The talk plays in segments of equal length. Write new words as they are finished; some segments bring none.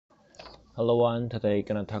Hello, one. Today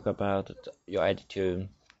gonna talk about your attitude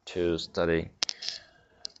to study.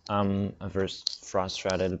 I'm very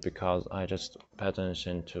frustrated because I just pay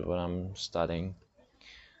attention to what I'm studying.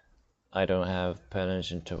 I don't have pay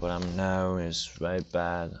attention to what I'm now. It's very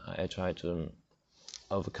bad. I try to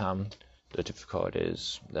overcome the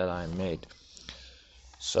difficulties that I made.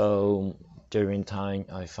 So during time,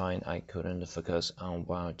 I find I couldn't focus on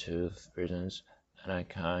one or two reasons, and I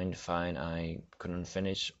kind of find I couldn't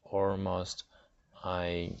finish almost.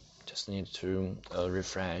 I just need to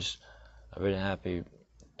refresh. I'm really happy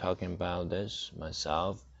talking about this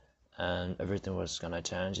myself, and everything was gonna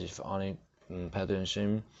change if only pay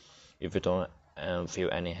attention. If you don't feel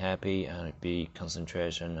any happy and be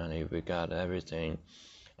concentration, and if you got everything,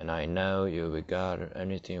 and I know you will got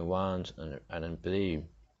anything you want, and I don't believe.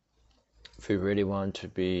 If you really want to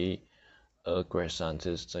be a great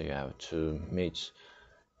scientist, you have to meet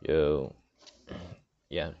you.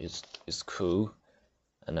 Yeah, it's cool.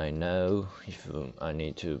 And I know if I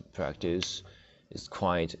need to practice, it's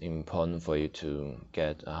quite important for you to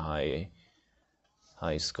get a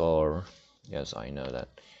high score. Yes, I know that.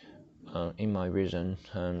 In my region,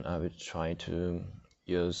 I will try to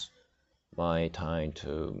use my time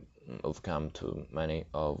to overcome too many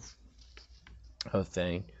of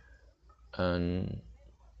things, and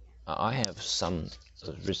I have some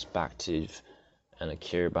respective and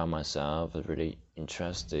care about myself, really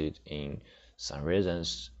interested in some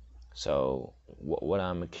reasons. So what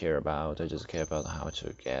I'm care about, I just care about how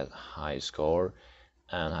to get high score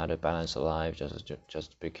and how to balance life.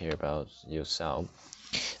 Just be care about yourself.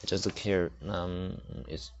 Just care.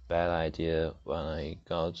 It's bad idea when I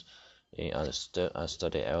got I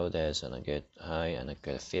study all this and I get high and I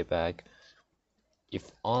get feedback. If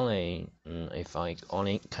I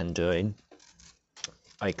only can do it,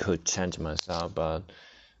 I could change myself, but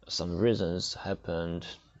some reasons happened.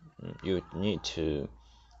 You need to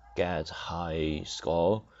get high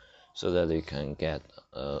score so that you can get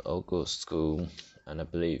a good school, and I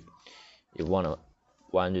believe you want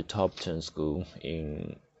the top 10 school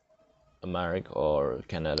in America or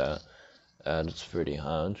Canada, and it's pretty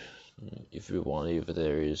hard. If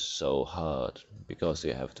there is so hard because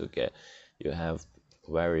you have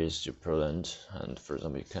very student, and for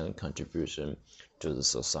example you can contribution to the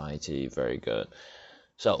society very good.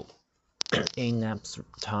 So in next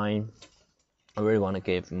time, I really want to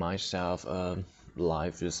give myself a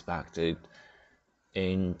life respected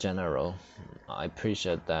in general. I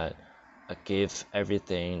appreciate that I give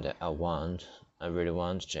everything that I want. I really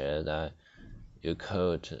want to share that you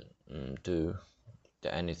could do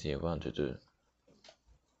anything you want to do.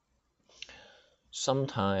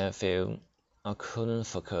 Sometimes I feel I couldn't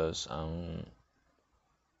focus on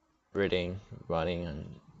reading, writing, and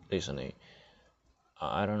listening.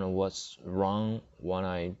 I don't know what's wrong when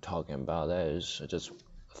I talking about this. I just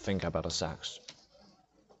think about the sex.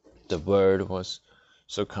 The word was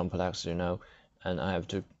so complex, and I have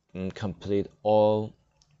to complete all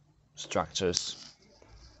structures.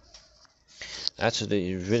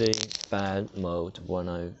 Actually, really bad mode when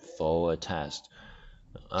I for a test.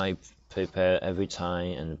 I prepare every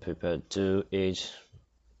time and prepare to it.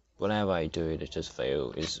 Whenever I do it, it just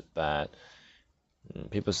fail. It's bad.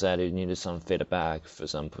 People said you needed some feedback. For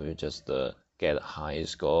example, you just get a high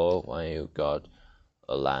score when you got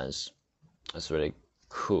a lens. It's really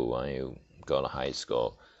cool when you got a high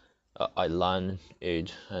score. I learned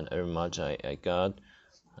it, and every much I got,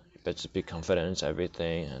 but to be confident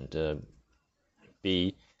everything and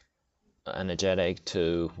be energetic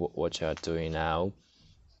to what you are doing now.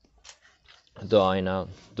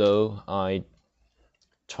 Though I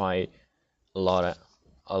try a lot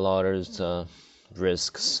of the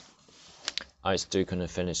risks, I still couldn't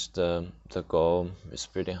finish the goal. It's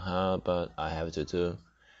pretty hard, but I have to do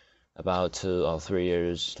about 2 or 3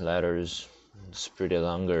 years later. It's pretty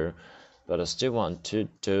longer, but I still want to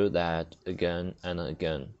do that again and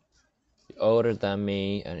again. You're older than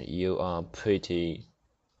me, and you are pretty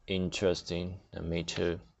interesting than me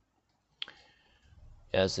too.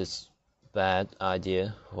 Yes, it's bad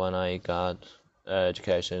idea when I got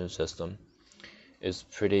education system. It's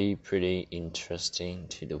pretty interesting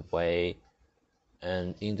to the way,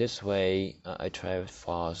 and in this way I try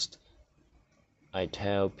fast. I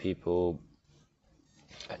tell people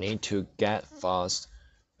I need to get fast,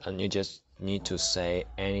 and you just need to say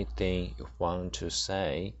anything you want to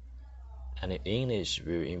say, and English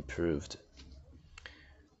will improve.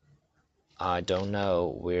 I don't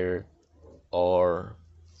know where or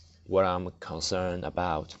what I'm concerned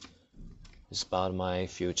about. It's about my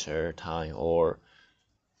future time or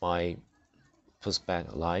my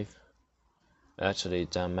prospect life. Actually,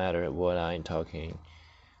 it doesn't matter what I'm talking.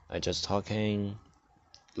 I just talking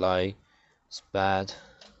like it's bad.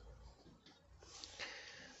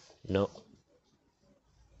 No,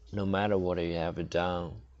 no matter what you have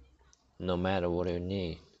done, no matter what you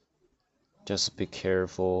need, just be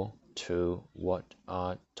careful to what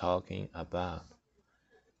are talking about.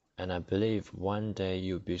 And I believe one day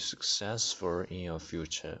you'll be successful in your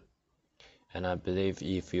future. And I believe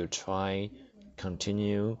if you try,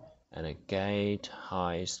 continue, and get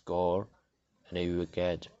high score, and you will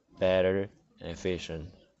get better and efficient.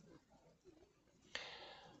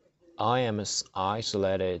 I am as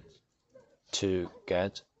isolated to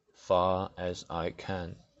get far as I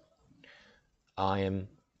can. I am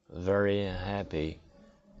very happy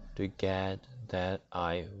to get that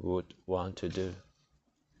I would want to do.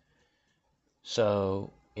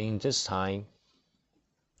 So in this time,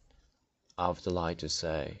 I would like to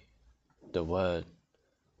say the world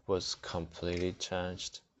was completely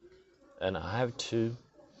changed, and I have to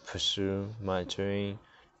pursue my dream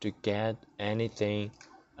to get anything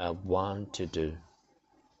I want to do.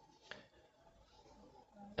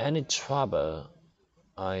 Any trouble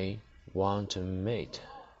I want to meet,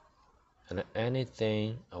 and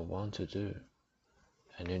anything I want to do,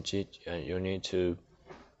 and you need to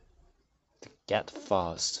get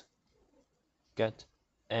fast, get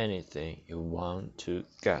anything you want to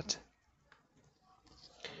get.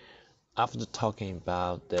 After talking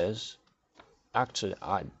about this, actually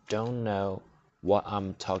I don't know what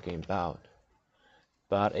I'm talking about,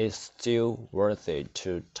 but it's still worth it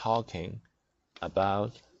to talking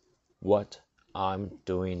about what I'm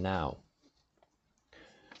doing now.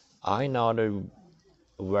 I'm not a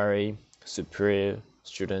very superior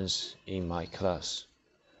student in my class,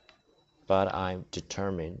 but I'm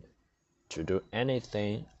determined to do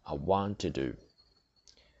anything I want to do.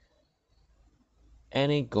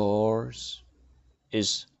 Any goals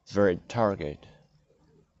is very target,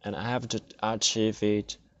 and I have to achieve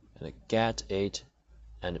it and get it,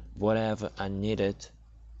 and whatever I needed,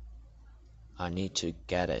 I need to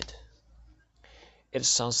get it. It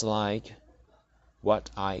sounds like what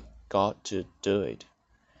I got to do it.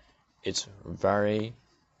 It's very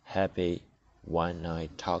happy when I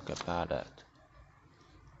talk about it.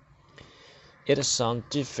 It sounds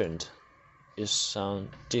different. It sounds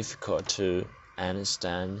difficult to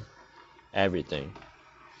understand everything,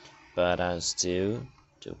 but I still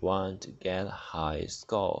want to get a high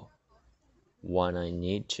score when I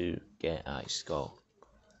need to get a high score,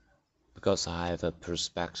 because I have a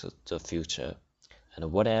perspective of the future,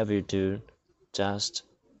 and whatever you do, just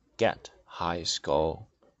get high score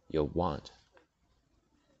you want.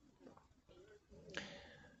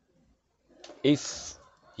 If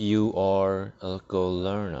you are a good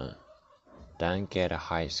learner, then get a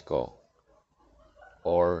high score,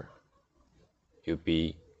 or you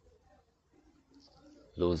be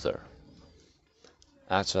loser.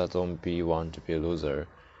 Actually, I don't want to be a loser.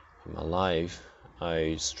 In my life,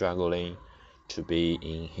 I struggling to be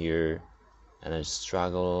in here, and I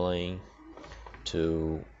struggling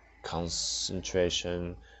to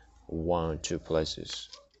concentration one or two places.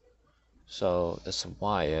 So that's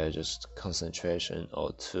why I just concentration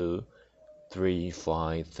or 2, 3,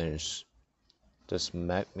 5 things just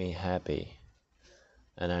make me happy.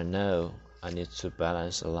 And I know I need to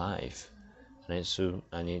balance life.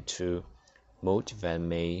 I need to motivate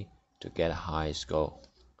me to get a high score.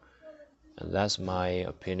 And that's my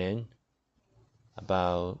opinion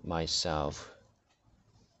about myself.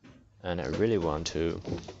 And I really want to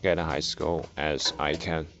get a high score as I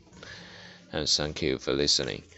can. And thank you for listening.